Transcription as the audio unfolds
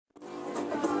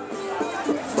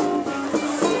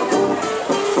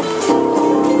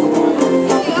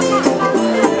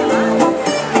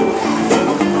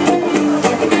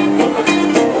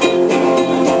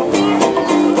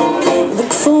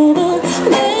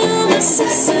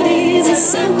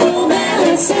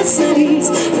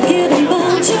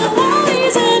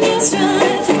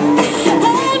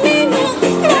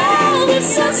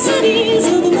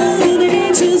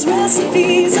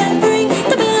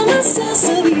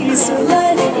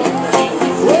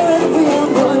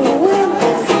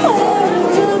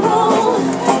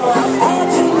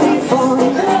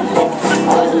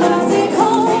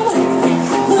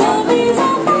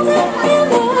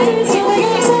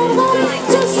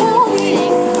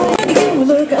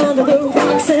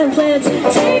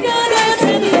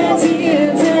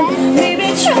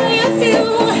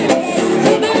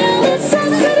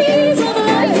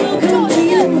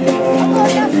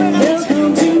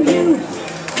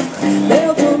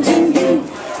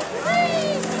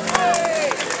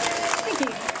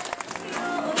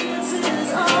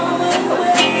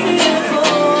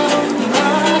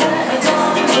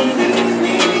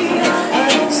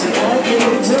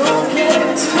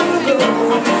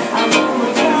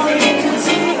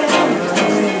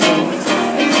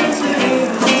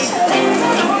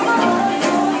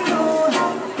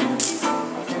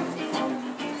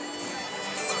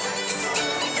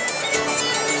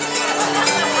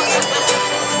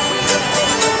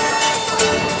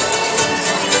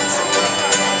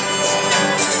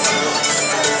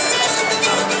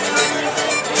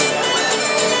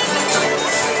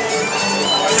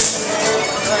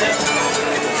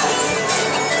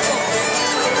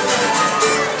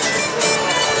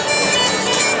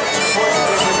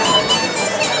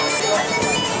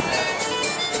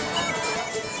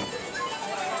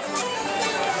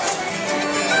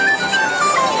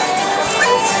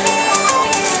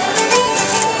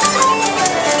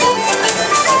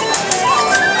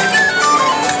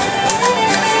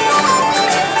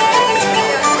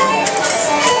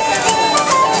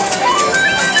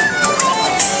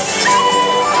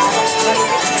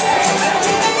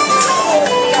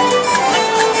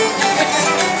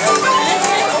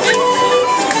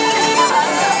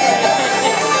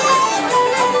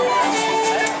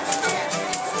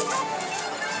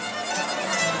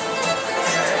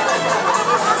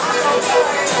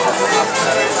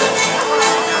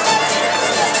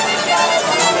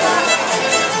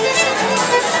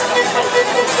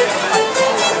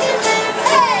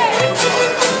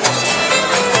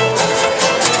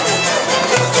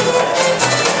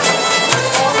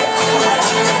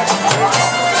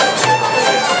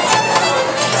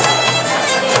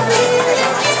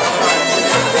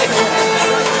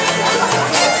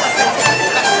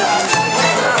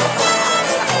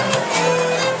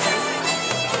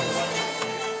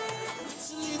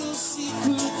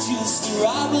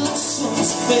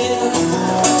Robinson's affair.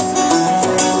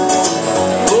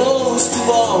 Most of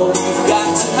all, you've got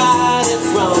to hide it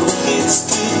from the kids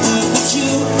to but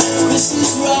you,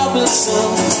 Mrs. Robinson.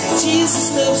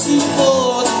 Jesus loves you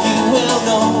more than you well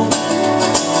know.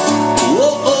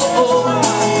 Oh, oh, oh.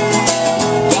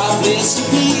 God bless you,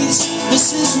 please,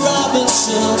 Mrs.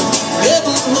 Robinson.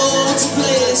 Heaven holds a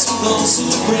place for those who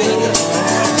pray.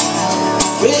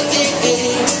 Pray, pray,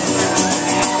 pray.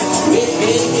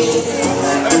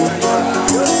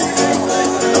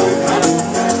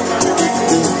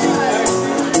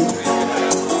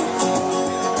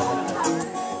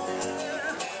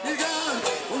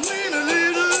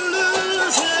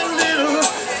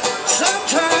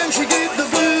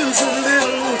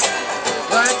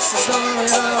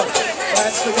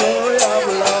 That's the glory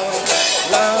of life.